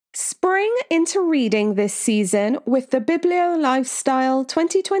Spring into reading this season with the Biblio Lifestyle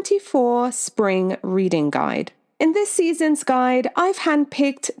 2024 Spring Reading Guide. In this season's guide, I've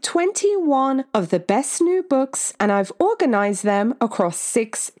handpicked 21 of the best new books and I've organized them across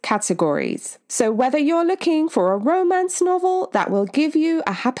 6 categories. So whether you're looking for a romance novel that will give you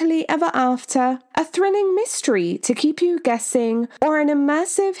a happily ever after, a thrilling mystery to keep you guessing, or an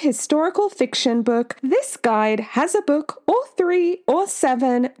immersive historical fiction book, this guide has a book or 3 or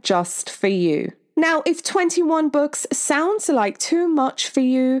 7 just for you. Now, if 21 books sounds like too much for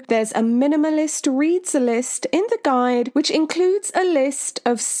you, there's a minimalist reads list in the guide, which includes a list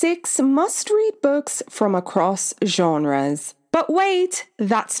of 6 must-read books from across genres. But wait,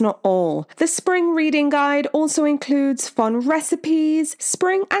 that's not all. The Spring Reading Guide also includes fun recipes,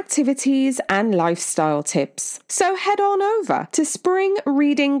 spring activities, and lifestyle tips. So head on over to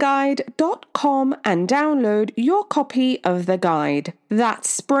springreadingguide.com and download your copy of the guide.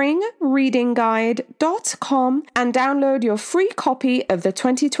 That's springreadingguide.com and download your free copy of the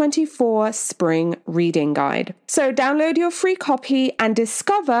 2024 Spring Reading Guide. So download your free copy and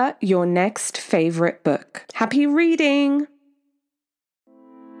discover your next favorite book. Happy reading!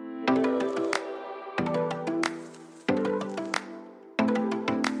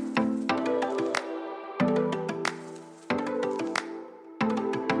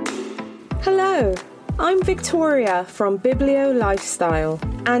 Hello, I'm Victoria from Biblio Lifestyle,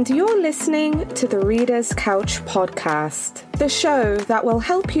 and you're listening to the Reader's Couch podcast, the show that will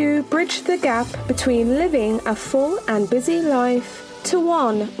help you bridge the gap between living a full and busy life to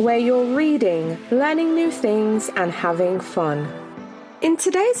one where you're reading, learning new things, and having fun. In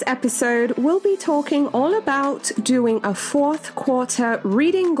today's episode, we'll be talking all about doing a 4th quarter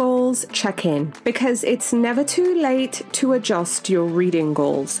reading goals check-in, because it's never too late to adjust your reading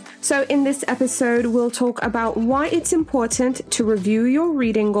goals. So in this episode, we'll talk about why it's important to review your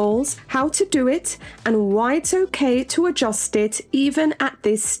reading goals, how to do it, and why it's okay to adjust it even at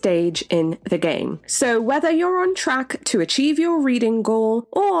this stage in the game. So whether you're on track to achieve your reading goal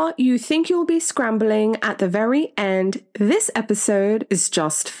or you think you'll be scrambling at the very end, this episode is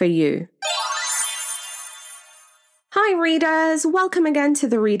just for you. Hi readers, welcome again to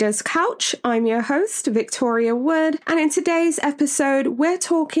the Reader's Couch. I'm your host, Victoria Wood, and in today's episode, we're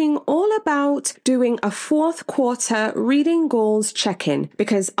talking all about doing a 4th quarter reading goals check-in,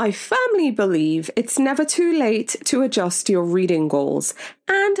 because I firmly believe it's never too late to adjust your reading goals,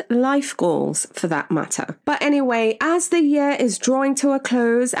 and life goals for that matter. But anyway, as the year is drawing to a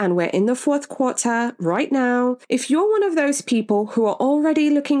close and we're in the 4th quarter right now, if you're one of those people who are already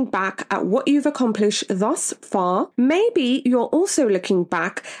looking back at what you've accomplished thus far, maybe you're also looking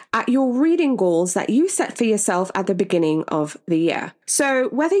back at your reading goals that you set for yourself at the beginning of the year. So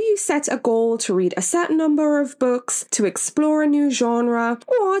whether you set a goal to read a certain number of books, to explore a new genre,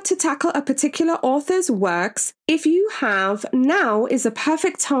 or to tackle a particular author's works, if you have, now is a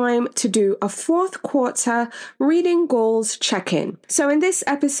perfect time to do a 4th quarter reading goals check-in. So in this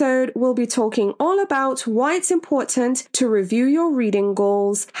episode, we'll be talking all about why it's important to review your reading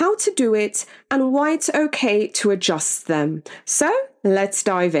goals, how to do it, and why it's okay to adjust them. So let's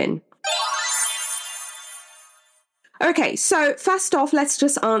dive in. Okay, so first off, let's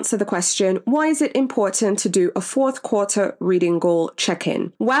just answer the question, why is it important to do a 4th quarter reading goal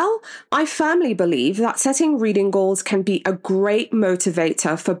check-in? Well, I firmly believe that setting reading goals can be a great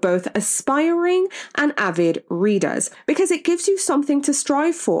motivator for both aspiring and avid readers, because it gives you something to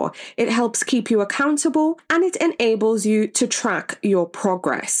strive for, it helps keep you accountable, and it enables you to track your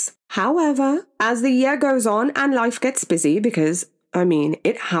progress. However, as the year goes on and life gets busy, because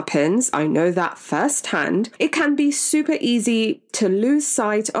it happens, I know that firsthand, it can be super easy to lose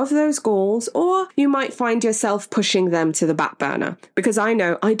sight of those goals, or you might find yourself pushing them to the back burner, because I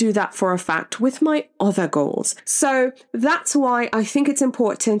know I do that for a fact with my other goals. So that's why I think it's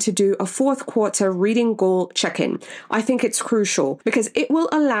important to do a 4th quarter reading goal check-in. I think it's crucial because it will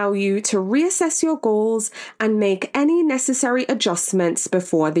allow you to reassess your goals and make any necessary adjustments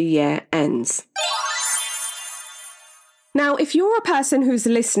before the year ends. Now, if you're a person who's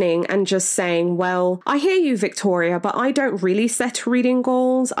listening and just saying, well, I hear you, Victoria, but I don't really set reading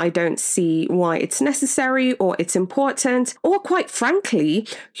goals. I don't see why it's necessary or it's important, or quite frankly,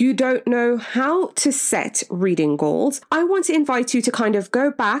 you don't know how to set reading goals. I want to invite you to kind of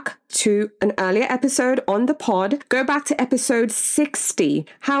go back to an earlier episode on the pod. Go back to episode 60,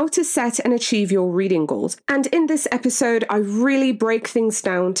 how to set and achieve your reading goals. And in this episode, I really break things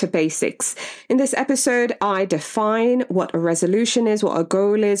down to basics. In this episode, I define what a resolution is, what a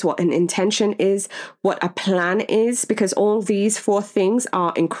goal is, what an intention is, what a plan is, because all these 4 things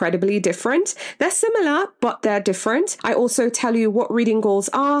are incredibly different. They're similar, but they're different. I also tell you what reading goals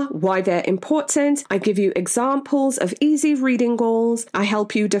are, why they're important. I give you examples of easy reading goals. I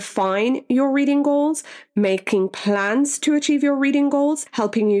help you define your reading goals, making plans to achieve your reading goals,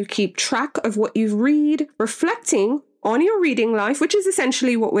 helping you keep track of what you read, reflecting on your reading life, which is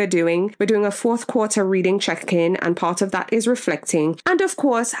essentially what we're doing. We're doing a 4th quarter reading check-in, and part of that is reflecting. And of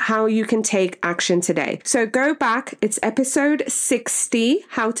course, how you can take action today. So go back, it's episode 60,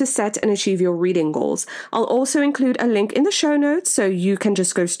 how to set and achieve your reading goals. I'll also include a link in the show notes so you can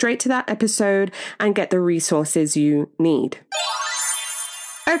just go straight to that episode and get the resources you need.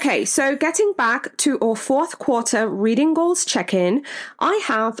 Okay, so getting back to our 4th quarter reading goals check-in, I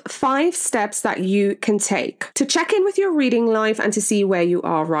have 5 steps that you can take to check in with your reading life and to see where you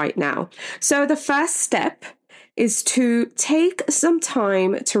are right now. So the first step is to take some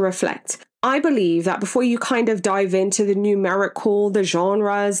time to reflect. I believe that before you kind of dive into the numerical, the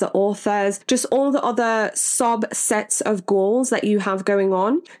genres, the authors, just all the other subsets of goals that you have going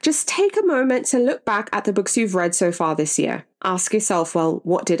on, just take a moment to look back at the books you've read so far this year. Ask yourself, well,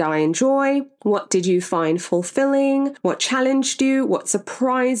 what did I enjoy? What did you find fulfilling? What challenged you? What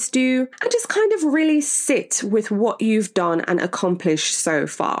surprised you? And just kind of really sit with what you've done and accomplished so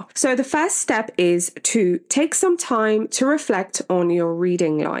far. So the first step is to take some time to reflect on your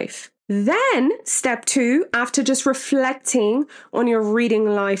reading life. Then, step 2, after just reflecting on your reading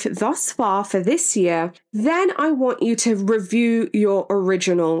life thus far for this year, then I want you to review your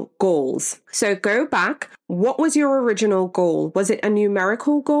original goals. So go back. What was your original goal? Was it a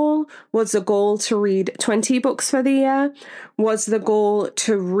numerical goal? Was the goal to read 20 books for the year? Was the goal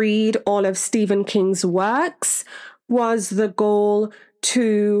to read all of Stephen King's works? Was the goal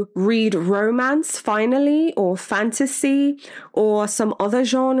to read romance finally, or fantasy, or some other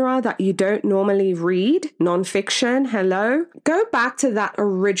genre that you don't normally read, nonfiction, hello? Go back to that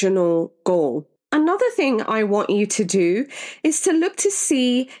original goal. Another thing I want you to do is to look to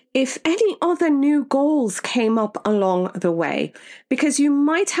see if any other new goals came up along the way, because you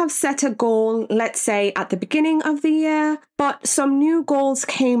might have set a goal, let's say at the beginning of the year, but some new goals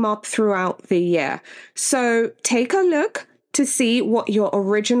came up throughout the year. So take a look to see what your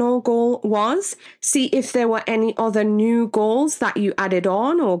original goal was. See if there were any other new goals that you added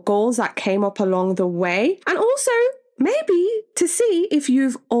on or goals that came up along the way. And also maybe to see if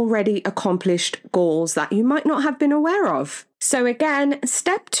you've already accomplished goals that you might not have been aware of. So again,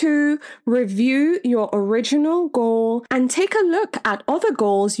 step 2, review your original goal and take a look at other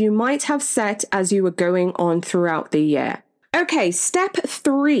goals you might have set as you were going on throughout the year. Okay, step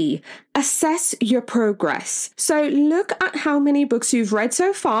 3, assess your progress. So look at how many books you've read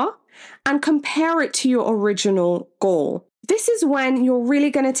so far and compare it to your original goal. This is when you're really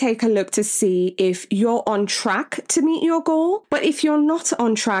going to take a look to see if you're on track to meet your goal. But if you're not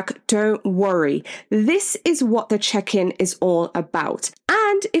on track, don't worry. This is what the check-in is all about.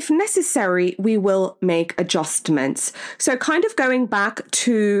 And if necessary, we will make adjustments. So kind of going back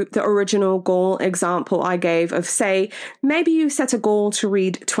to the original goal example I gave of, say, maybe you set a goal to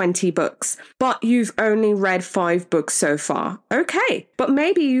read 20 books, but you've only read 5 books so far. Okay, but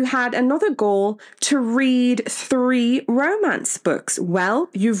maybe you had another goal to read 3 romance books. Well,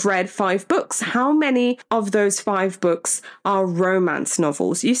 you've read 5 books. How many of those 5 books are romance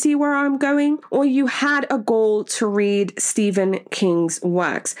novels? You see where I'm going? Or you had a goal to read Stephen King's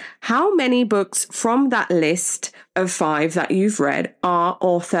works. How many books from that list of 5 that you've read are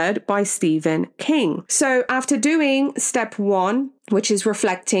authored by Stephen King? So after doing step 1, which is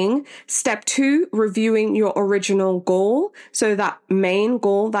reflecting, step 2, reviewing your original goal, so that main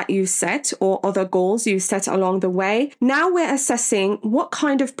goal that you set or other goals you set along the way, now we're assessing what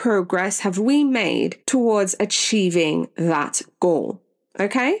kind of progress have we made towards achieving that goal.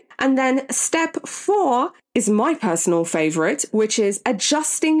 Okay? And then step 4 is my personal favorite, which is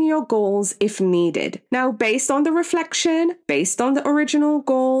adjusting your goals if needed. Now, based on the reflection, based on the original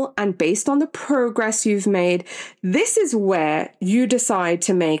goal, and based on the progress you've made, this is where you decide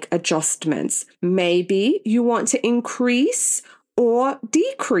to make adjustments. Maybe you want to increase or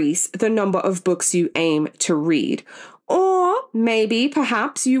decrease the number of books you aim to read. Or maybe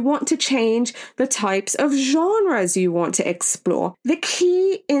perhaps you want to change the types of genres you want to explore. The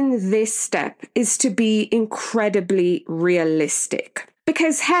key in this step is to be incredibly realistic.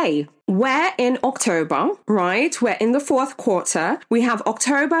 Because, hey, we're in October, right? We're in the fourth quarter. We have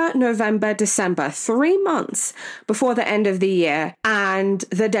October, November, December, 3 months before the end of the year and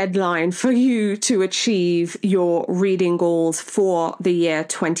the deadline for you to achieve your reading goals for the year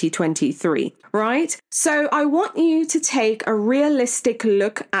 2023. Right? So I want you to take a realistic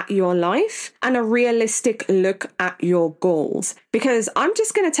look at your life and a realistic look at your goals. Because I'm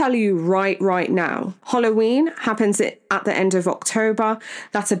just going to tell you right now, Halloween happens at the end of October.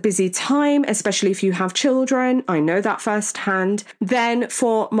 That's a busy time, especially if you have children. I know that firsthand. Then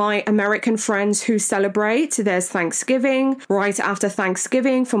for my American friends who celebrate, there's Thanksgiving. Right after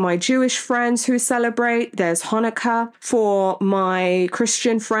Thanksgiving, for my Jewish friends who celebrate, there's Hanukkah. For my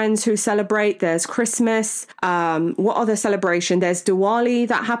Christian friends who celebrate, there's Christmas. What other celebration? There's Diwali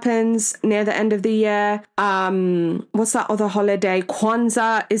that happens near the end of the year. What's that other holiday?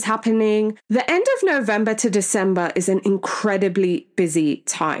 Kwanzaa is happening. The end of November to December is an incredibly busy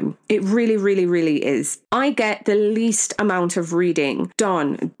time. It really, really, really is. I get the least amount of reading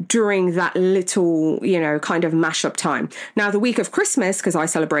done during that little, kind of mashup time. Now, the week of Christmas, because I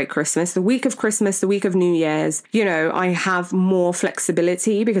celebrate Christmas, the week of Christmas, the week of New Year's, I have more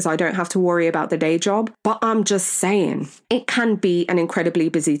flexibility because I don't have to worry about the day job. But I'm just saying, it can be an incredibly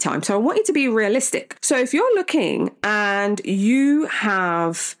busy time. So I want you to be realistic. So if you're looking and you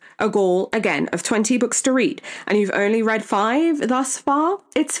have a goal, again, of 20 books to read, and you've only read 5 thus far,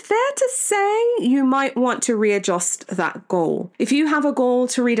 it's fair to say you might want to readjust that goal. If you have a goal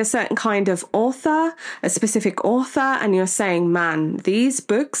to read a certain kind of author, a specific author, and you're saying, man, these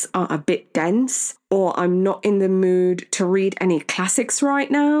books are a bit dense, or I'm not in the mood to read any classics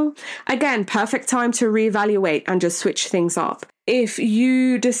right now, again, perfect time to reevaluate and just switch things up. If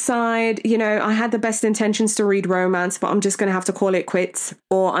you decide, I had the best intentions to read romance, but I'm just going to have to call it quits,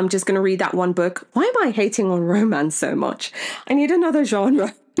 or I'm just going to read that one book. Why am I hating on romance so much? I need another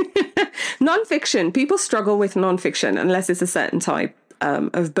genre. Nonfiction. People struggle with nonfiction unless it's a certain type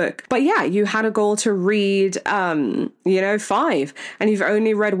of book. But yeah, you had a goal to read, 5, and you've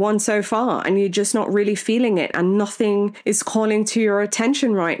only read 1 so far, and you're just not really feeling it, and nothing is calling to your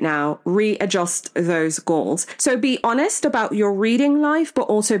attention right now. Readjust those goals. So be honest about your reading life, but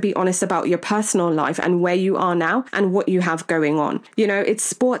also be honest about your personal life and where you are now and what you have going on. It's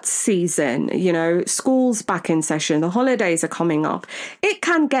sports season, school's back in session, the holidays are coming up. It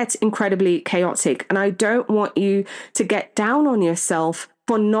can get incredibly chaotic, and I don't want you to get down on yourself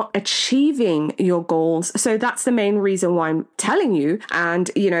for not achieving your goals. So that's the main reason why I'm telling you. And,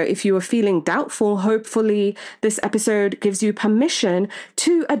 if you are feeling doubtful, hopefully this episode gives you permission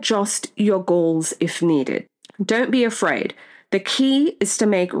to adjust your goals if needed. Don't be afraid. The key is to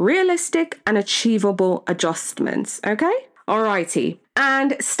make realistic and achievable adjustments. Okay? Alrighty.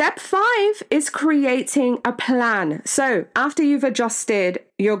 And step 5 is creating a plan. So after you've adjusted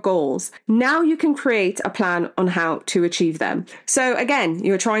your goals, now you can create a plan on how to achieve them. So again,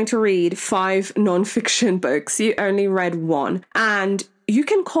 you're trying to read 5 nonfiction books. You only read 1, and you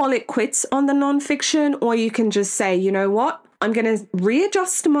can call it quits on the nonfiction, or you can just say, you know what? I'm going to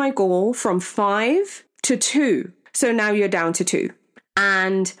readjust my goal from 5 to 2. So now you're down to 2.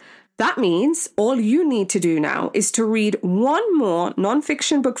 And that means all you need to do now is to read 1 more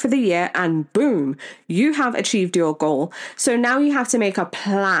nonfiction book for the year, and boom, you have achieved your goal. So now you have to make a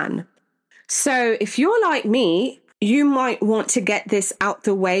plan. So if you're like me, you might want to get this out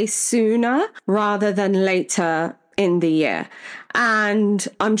the way sooner rather than later in the year. And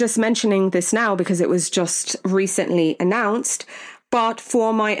I'm just mentioning this now because it was just recently announced. But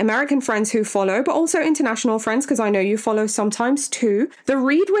for my American friends who follow, but also international friends, because I know you follow sometimes too, the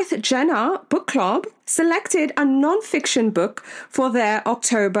Read with Jenna book club selected a nonfiction book for their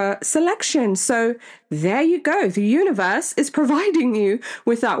October selection. So there you go. The universe is providing you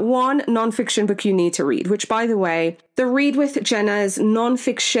with that one nonfiction book you need to read, which, by the way, the Read with Jenna's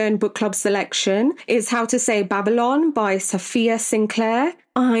nonfiction book club selection is How to Say Babylon by Sophia Sinclair.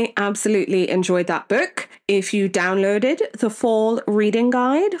 I absolutely enjoyed that book. If you downloaded the Fall Reading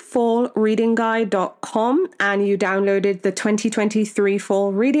Guide, fallreadingguide.com, and you downloaded the 2023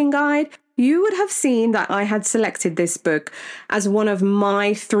 Fall Reading Guide, you would have seen that I had selected this book as one of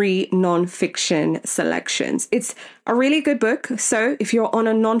my 3 nonfiction selections. It's a really good book. So if you're on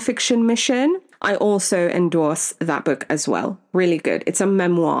a nonfiction mission, I also endorse that book as well. Really good. It's a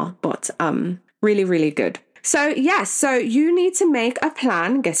memoir, but really, really good. So yes, so you need to make a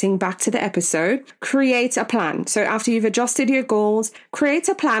plan, getting back to the episode, create a plan. So after you've adjusted your goals, create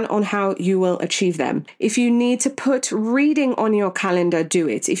a plan on how you will achieve them. If you need to put reading on your calendar, do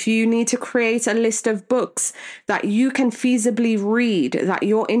it. If you need to create a list of books that you can feasibly read, that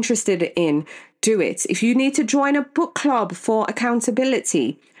you're interested in, do it. If you need to join a book club for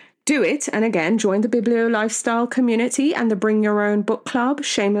accountability, do it. And again, join the Biblio Lifestyle community and the Bring Your Own Book Club.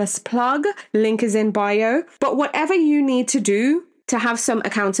 Shameless plug. Link is in bio. But whatever you need to do to have some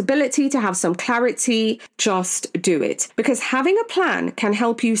accountability, to have some clarity, just do it. Because having a plan can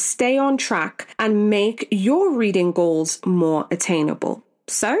help you stay on track and make your reading goals more attainable.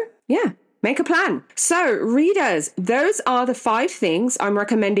 So, yeah. Make a plan. So, readers, those are the 5 things I'm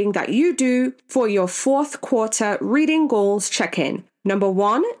recommending that you do for your 4th quarter reading goals check-in. Number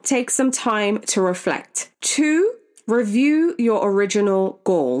 1, take some time to reflect. 2, review your original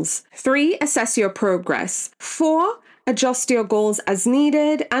goals. 3, assess your progress. 4, adjust your goals as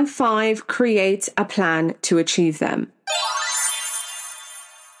needed. And 5, create a plan to achieve them.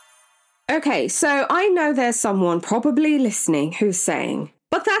 Okay, so I know there's someone probably listening who's saying,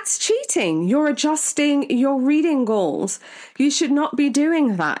 but that's cheating. You're adjusting your reading goals. You should not be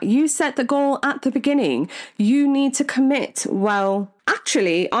doing that. You set the goal at the beginning. You need to commit. Well,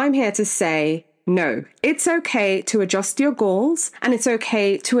 actually, I'm here to say, no, it's okay to adjust your goals, and it's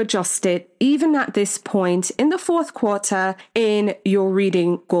okay to adjust it even at this point in the 4th quarter in your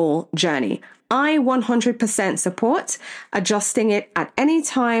reading goal journey. I 100% support adjusting it at any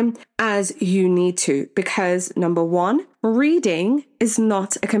time as you need to, because number 1, reading is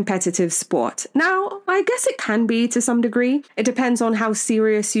not a competitive sport. Now, I guess it can be to some degree. It depends on how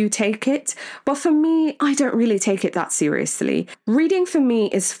serious you take it. But for me, I don't really take it that seriously. Reading for me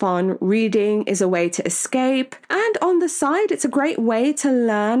is fun. Reading is a way to escape. And on the side, it's a great way to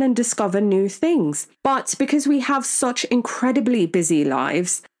learn and discover new things. But because we have such incredibly busy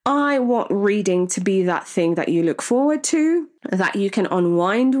lives, I want reading to be that thing that you look forward to, that you can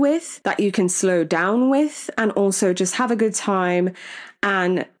unwind with, that you can slow down with, and also just have a good time,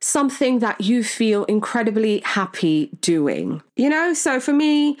 and something that you feel incredibly happy doing. You know, so for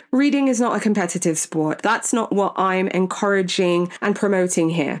me, reading is not a competitive sport. That's not what I'm encouraging and promoting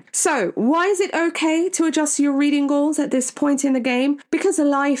here. So why is it okay to adjust your reading goals at this point in the game? Because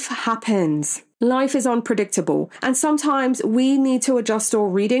life happens. Life is unpredictable, and sometimes we need to adjust our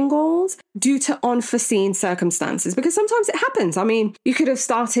reading goals due to unforeseen circumstances, because sometimes it happens. I mean, you could have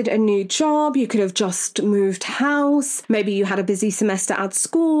started a new job, you could have just moved house, maybe you had a busy semester at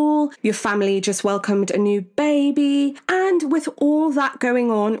school, your family just welcomed a new baby, and with all that going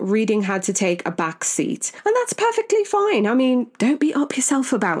on, reading had to take a back seat. And that's perfectly fine. I mean, don't beat up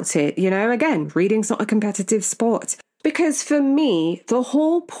yourself about it. You know, again, reading's not a competitive sport. Because for me, the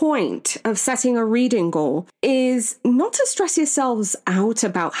whole point of setting a reading goal is not to stress yourselves out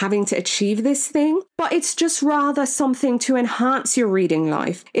about having to achieve this thing, but it's just rather something to enhance your reading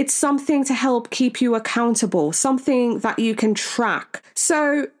life. It's something to help keep you accountable, something that you can track.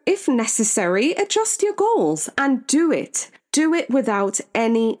 So if necessary, adjust your goals and do it. Do it without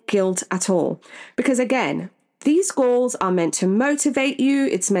any guilt at all. Because again, these goals are meant to motivate you,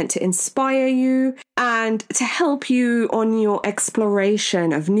 it's meant to inspire you, and to help you on your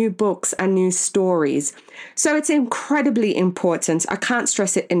exploration of new books and new stories. So it's incredibly important, I can't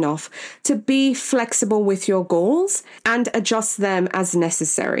stress it enough, to be flexible with your goals and adjust them as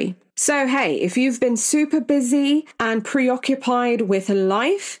necessary. So hey, if you've been super busy and preoccupied with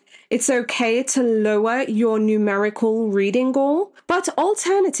life, it's okay to lower your numerical reading goal. But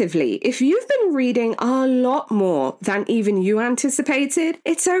alternatively, if you've been reading a lot more than even you anticipated,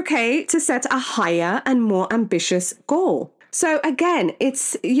 it's okay to set a higher and more ambitious goal. So again,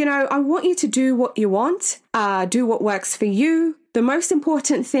 it's, I want you to do what you want, do what works for you. The most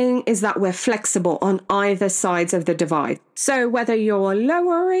important thing is that we're flexible on either sides of the divide. So whether you're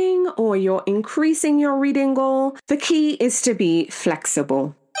lowering or you're increasing your reading goal, the key is to be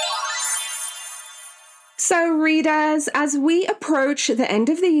flexible. So readers, as we approach the end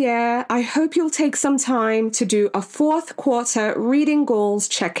of the year, I hope you'll take some time to do a 4th quarter reading goals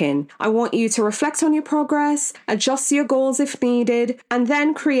check-in. I want you to reflect on your progress, adjust your goals if needed, and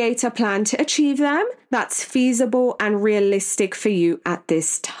then create a plan to achieve them that's feasible and realistic for you at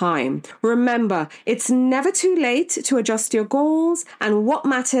this time. Remember, it's never too late to adjust your goals, and what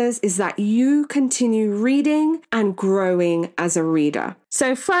matters is that you continue reading and growing as a reader.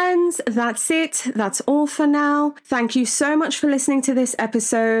 So friends, that's it. That's all for now. Thank you so much for listening to this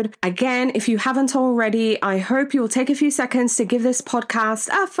episode. Again, if you haven't already, I hope you'll take a few seconds to give this podcast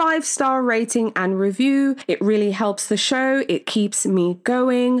a 5-star rating and review. It really helps the show. It keeps me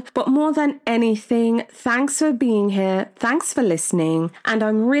going. But more than anything, thanks for being here. Thanks for listening. And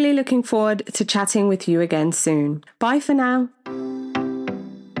I'm really looking forward to chatting with you again soon. Bye for now.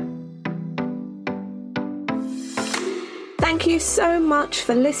 Thank you so much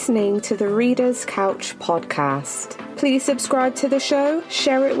for listening to the Reader's Couch podcast. Please subscribe to the show,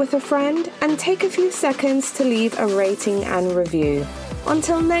 share it with a friend, and take a few seconds to leave a rating and review.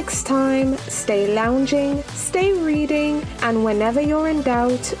 Until next time, stay lounging, stay reading, and whenever you're in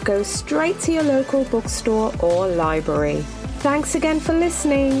doubt, go straight to your local bookstore or library. Thanks again for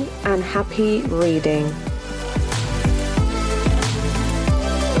listening, and happy reading.